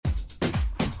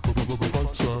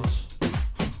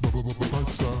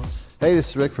Hey, this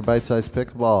is Rick for Bite Size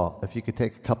Pickleball. If you could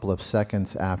take a couple of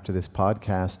seconds after this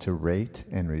podcast to rate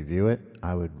and review it,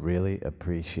 I would really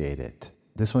appreciate it.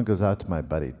 This one goes out to my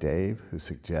buddy Dave, who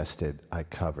suggested I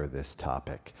cover this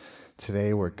topic.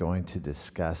 Today we're going to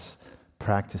discuss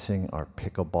practicing our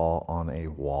pickleball on a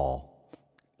wall.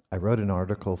 I wrote an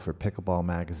article for Pickleball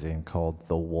magazine called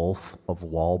The Wolf of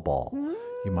Wall Ball.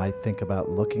 You might think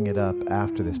about looking it up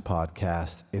after this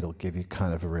podcast. It'll give you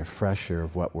kind of a refresher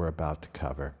of what we're about to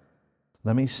cover.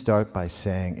 Let me start by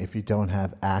saying if you don't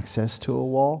have access to a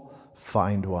wall,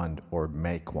 find one or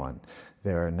make one.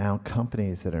 There are now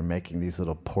companies that are making these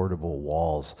little portable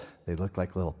walls. They look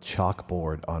like little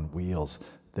chalkboard on wheels.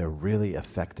 They're really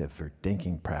effective for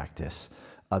dinking practice.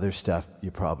 Other stuff you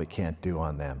probably can't do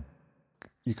on them.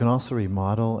 You can also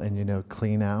remodel and,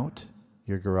 clean out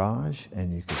your garage,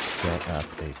 and you can set up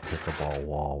a pickleball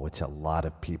wall, which a lot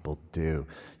of people do.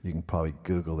 You can probably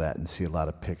Google that and see a lot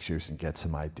of pictures and get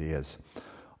some ideas.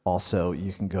 Also,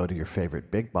 you can go to your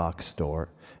favorite big box store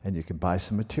and you can buy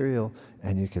some material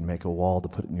and you can make a wall to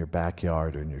put in your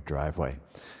backyard or in your driveway.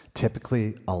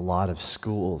 Typically, a lot of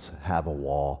schools have a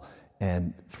wall.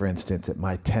 And for instance, at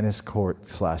my tennis court /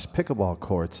 pickleball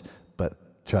courts,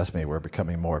 but trust me, we're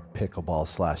becoming more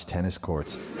pickleball / tennis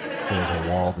courts. There's a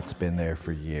wall that's been there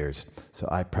for years. So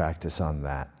I practice on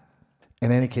that.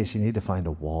 In any case, you need to find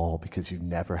a wall because you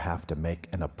never have to make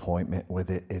an appointment with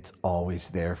it. It's always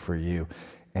there for you.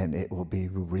 And it will be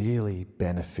really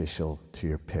beneficial to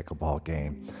your pickleball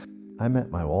game. I met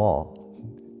my wall.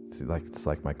 It's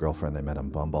like my girlfriend I met on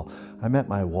Bumble. I met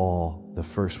my wall the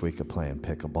first week of playing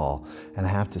pickleball. And I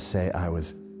have to say I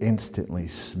was instantly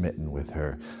smitten with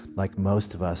her. Like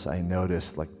most of us, I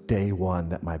noticed day one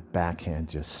that my backhand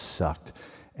just sucked.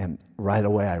 And right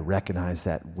away I recognized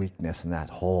that weakness in that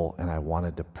hole and I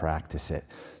wanted to practice it.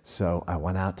 So I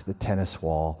went out to the tennis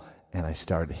wall and I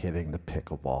started hitting the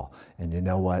pickleball. And you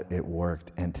know what? It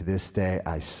worked. And to this day,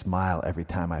 I smile every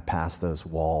time I pass those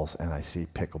walls and I see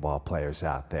pickleball players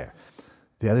out there.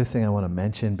 The other thing I want to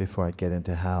mention before I get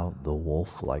into how the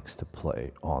wolf likes to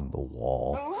play on the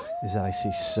wall is that I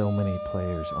see so many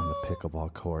players on the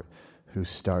pickleball court who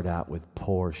start out with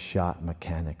poor shot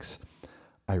mechanics.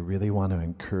 I really want to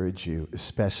encourage you,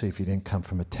 especially if you didn't come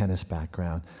from a tennis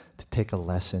background, to take a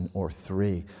lesson or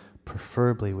three,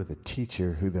 preferably with a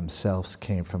teacher who themselves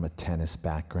came from a tennis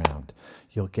background.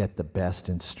 You'll get the best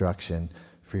instruction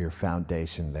for your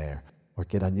foundation there. Or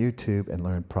get on YouTube and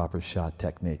learn proper shot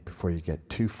technique before you get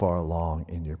too far along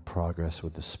in your progress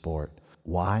with the sport.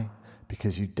 Why?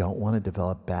 Because you don't want to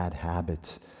develop bad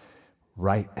habits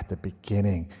right at the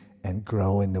beginning and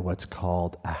grow into what's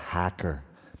called a hacker.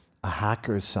 A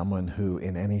hacker is someone who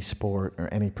in any sport or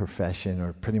any profession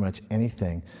or pretty much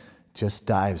anything just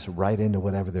dives right into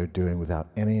whatever they're doing without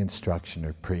any instruction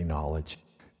or pre-knowledge.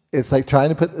 It's like trying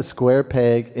to put the square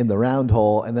peg in the round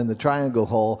hole and then the triangle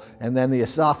hole and then the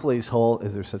isosceles hole.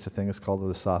 Is there such a thing as called the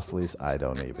isosceles? I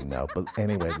don't even know. But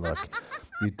anyway, look,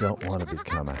 you don't want to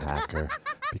become a hacker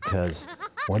because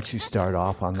once you start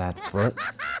off on that foot,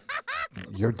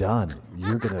 you're done.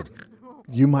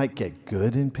 You might get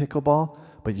good in pickleball,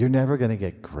 but you're never going to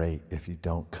get great if you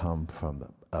don't come from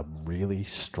a really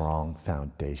strong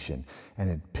foundation. And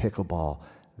in pickleball,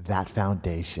 that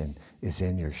foundation is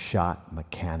in your shot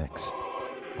mechanics.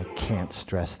 I can't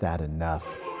stress that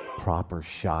enough. Proper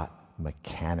shot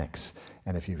mechanics.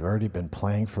 And if you've already been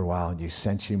playing for a while and you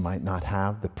sense you might not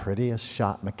have the prettiest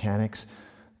shot mechanics,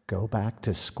 go back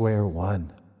to square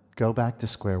one. Go back to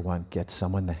square one. Get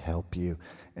someone to help you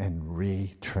and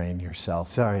retrain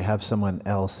yourself. Have someone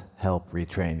else help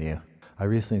retrain you. I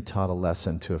recently taught a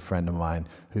lesson to a friend of mine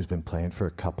who's been playing for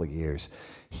a couple of years.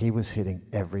 He was hitting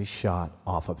every shot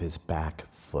off of his back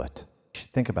foot.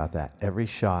 Think about that. Every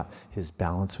shot, his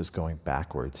balance was going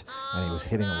backwards, and he was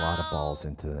hitting a lot of balls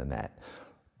into the net.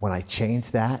 When I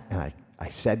changed that, and I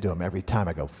said to him every time,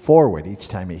 I go forward each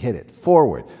time he hit it.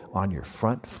 Forward on your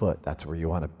front foot. That's where you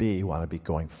want to be. You want to be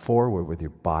going forward with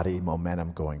your body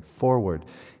momentum going forward.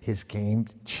 His game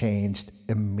changed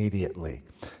immediately.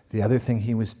 The other thing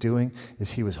he was doing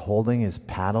is he was holding his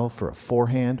paddle for a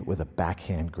forehand with a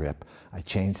backhand grip. I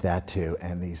changed that too,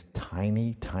 and these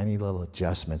tiny, tiny little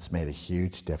adjustments made a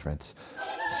huge difference.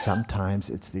 Sometimes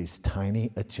it's these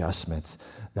tiny adjustments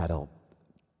that'll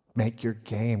make your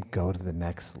game go to the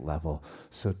next level.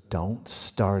 So don't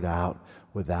start out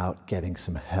without getting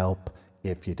some help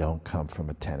if you don't come from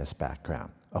a tennis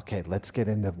background. Okay, let's get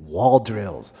into wall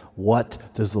drills. What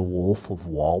does the wolf of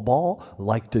wall ball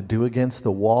like to do against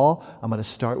the wall? I'm going to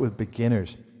start with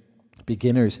beginners.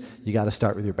 Beginners, you got to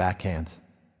start with your backhands.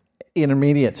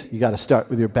 Intermediates, you got to start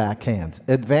with your backhands.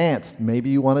 Advanced, maybe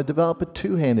you want to develop a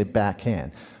two-handed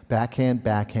backhand. Backhand,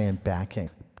 backhand, backhand.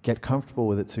 Get comfortable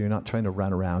with it so you're not trying to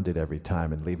run around it every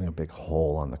time and leaving a big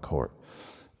hole on the court.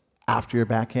 After your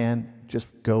backhand, just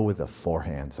go with the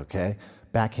forehands, okay?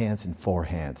 Backhands and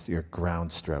forehands, your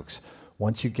ground strokes.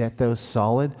 Once you get those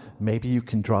solid, maybe you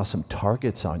can draw some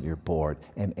targets on your board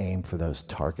and aim for those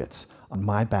targets. On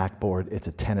my backboard, it's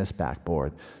a tennis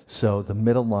backboard. So the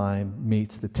middle line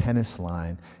meets the tennis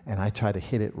line, and I try to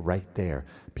hit it right there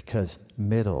because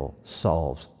middle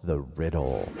solves the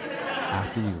riddle.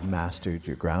 After you've mastered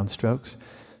your ground strokes,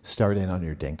 start in on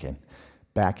your dinking.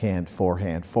 Backhand,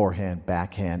 forehand, forehand,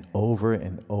 backhand, over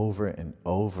and over and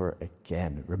over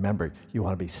again. Remember, you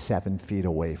want to be 7 feet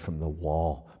away from the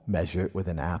wall. Measure it with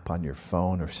an app on your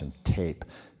phone or some tape.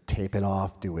 Tape it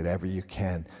off, do whatever you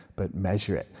can, but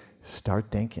measure it.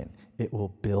 Start dinking. It will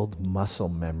build muscle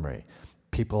memory.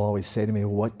 People always say to me,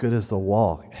 what good is the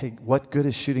wall? Hey, what good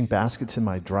is shooting baskets in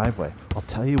my driveway? I'll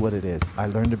tell you what it is. I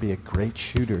learned to be a great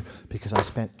shooter because I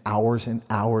spent hours and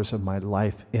hours of my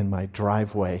life in my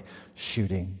driveway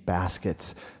shooting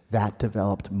baskets. That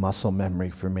developed muscle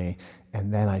memory for me.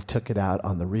 And then I took it out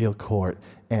on the real court,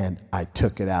 and I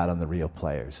took it out on the real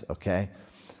players, okay?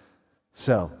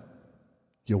 So,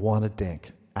 you want to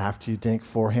dink. After you dink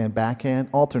forehand, backhand,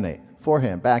 alternate.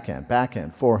 Forehand, backhand,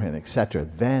 backhand, forehand, etc.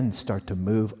 Then start to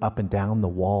move up and down the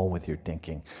wall with your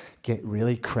dinking. Get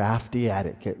really crafty at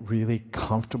it. Get really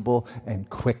comfortable and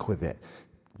quick with it.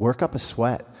 Work up a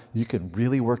sweat. You can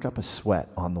really work up a sweat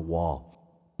on the wall.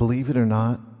 Believe it or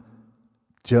not,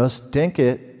 just dink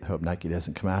it. I hope Nike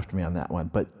doesn't come after me on that one.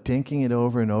 But dinking it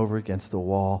over and over against the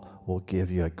wall will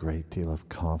give you a great deal of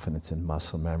confidence and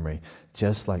muscle memory,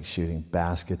 just like shooting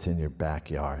baskets in your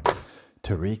backyard.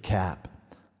 To recap,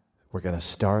 we're going to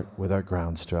start with our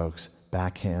ground strokes,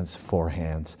 backhands,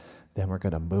 forehands. Then we're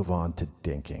going to move on to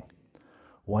dinking.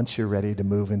 Once you're ready to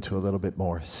move into a little bit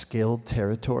more skilled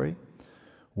territory,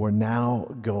 we're now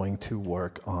going to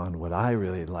work on what I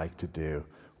really like to do,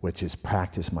 which is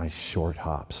practice my short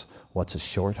hops. What's a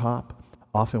short hop?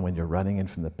 Often when you're running in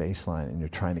from the baseline and you're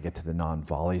trying to get to the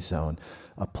non-volley zone,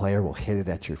 a player will hit it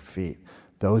at your feet.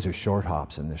 Those are short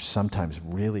hops, and they're sometimes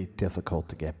really difficult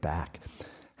to get back.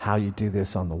 How you do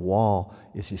this on the wall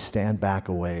is you stand back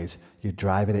a ways, you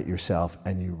drive it at yourself,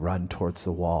 and you run towards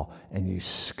the wall, and you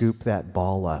scoop that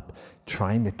ball up,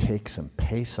 trying to take some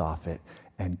pace off it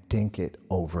and dink it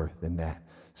over the net.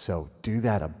 So do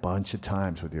that a bunch of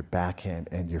times with your backhand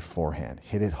and your forehand.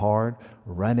 Hit it hard,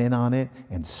 run in on it,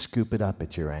 and scoop it up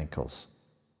at your ankles.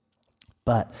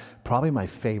 But probably my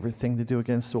favorite thing to do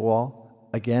against the wall,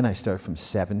 again, I start from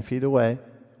 7 feet away,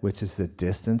 which is the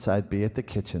distance I'd be at the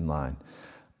kitchen line.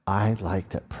 I like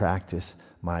to practice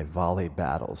my volley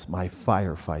battles, my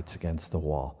firefights against the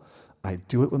wall. I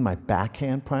do it with my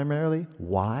backhand primarily.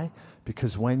 Why?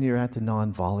 Because when you're at the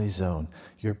non-volley zone,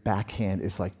 your backhand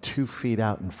is like 2 feet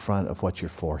out in front of what your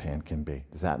forehand can be.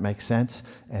 Does that make sense?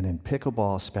 And in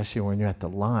pickleball, especially when you're at the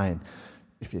line,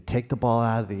 if you take the ball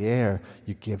out of the air,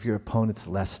 you give your opponents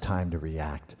less time to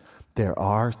react. There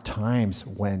are times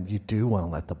when you do want to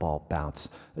let the ball bounce,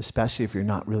 especially if you're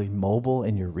not really mobile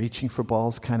and you're reaching for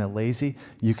balls kind of lazy,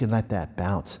 you can let that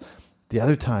bounce. The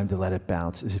other time to let it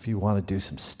bounce is if you want to do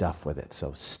some stuff with it.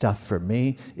 So stuff for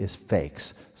me is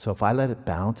fakes. So if I let it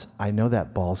bounce, I know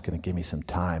that ball's going to give me some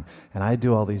time. And I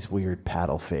do all these weird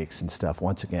paddle fakes and stuff,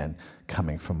 once again,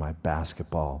 coming from my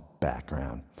basketball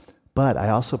background. But I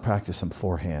also practice some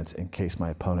forehands in case my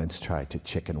opponents try to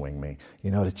chicken wing me.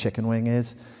 You know what a chicken wing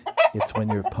is? It's when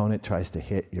your opponent tries to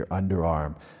hit your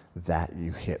underarm that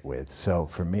you hit with. So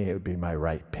for me, it would be my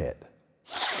right pit.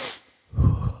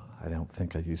 I don't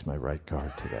think I used my right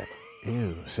guard today.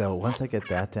 Ew. So once I get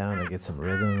that down, I get some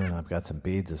rhythm, and I've got some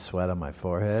beads of sweat on my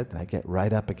forehead, and I get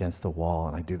right up against the wall,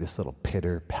 and I do this little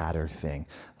pitter-patter thing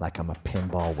like I'm a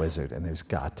pinball wizard, and there's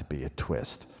got to be a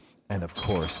twist. And of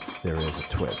course, there is a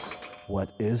twist. What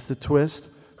is the twist?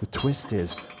 The twist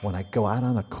is when I go out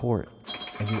on a court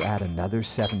and you add another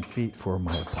 7 feet for where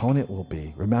my opponent will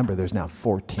be. Remember, there's now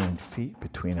 14 feet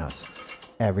between us.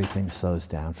 Everything slows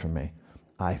down for me.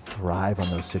 I thrive on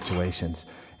those situations,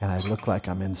 and I look like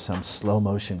I'm in some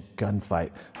slow-motion gunfight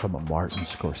from a Martin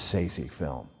Scorsese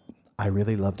film. I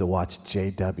really love to watch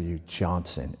J.W.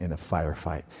 Johnson in a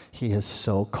firefight. He is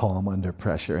so calm under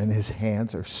pressure, and his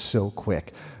hands are so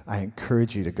quick. I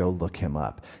encourage you to go look him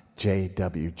up.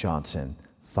 J.W. Johnson,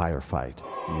 firefight,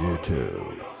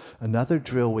 YouTube. Another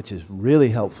drill which is really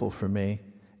helpful for me,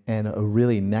 and a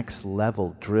really next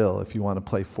level drill if you want to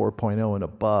play 4.0 and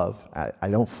above. I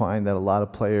don't find that a lot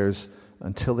of players,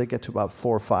 until they get to about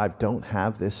 4 or 5, don't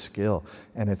have this skill,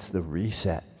 and it's the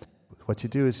reset. what you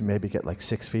do is you maybe get like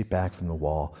 6 feet back from the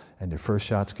wall, and your first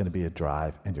shot's going to be a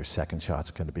drive, and your second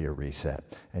shot's going to be a reset.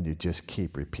 And you just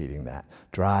keep repeating that.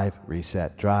 Drive,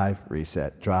 reset, drive,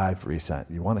 reset, drive,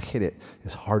 reset. You want to hit it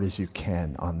as hard as you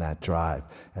can on that drive,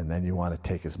 and then you want to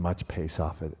take as much pace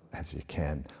off it as you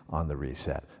can on the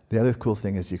reset. The other cool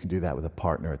thing is you can do that with a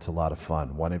partner. It's a lot of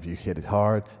fun. One of you hit it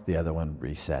hard, the other one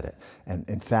reset it. And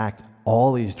in fact,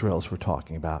 all these drills we're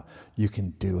talking about, you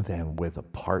can do them with a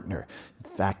partner.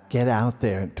 In fact, get out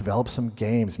there and develop some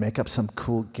games. Make up some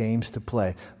cool games to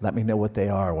play. Let me know what they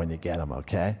are when you get them,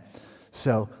 okay?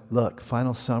 So, look,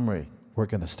 final summary. We're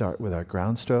going to start with our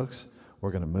ground strokes.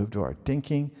 We're going to move to our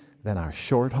dinking, then our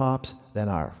short hops, then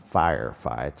our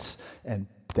firefights, and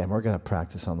then we're going to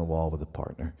practice on the wall with a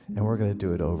partner. And we're going to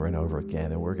do it over and over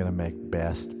again. And we're going to make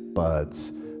best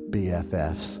buds,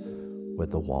 BFFs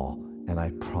with the wall. And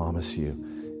I promise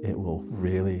you, it will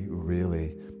really,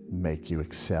 really make you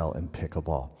excel in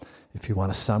pickleball. If you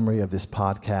want a summary of this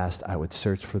podcast, I would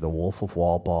search for The Wolf of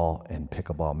Wall Ball in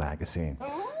Pickleball magazine.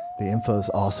 The info is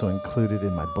also included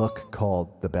in my book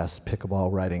called The Best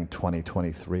Pickleball Writing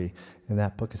 2023. And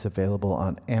that book is available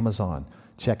on Amazon.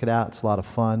 Check it out. It's a lot of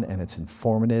fun and it's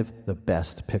informative. The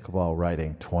Best Pickleball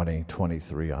Writing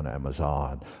 2023 on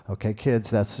Amazon. Okay, kids,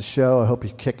 that's the show. I hope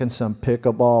you're kicking some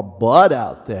pickleball butt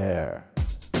out there.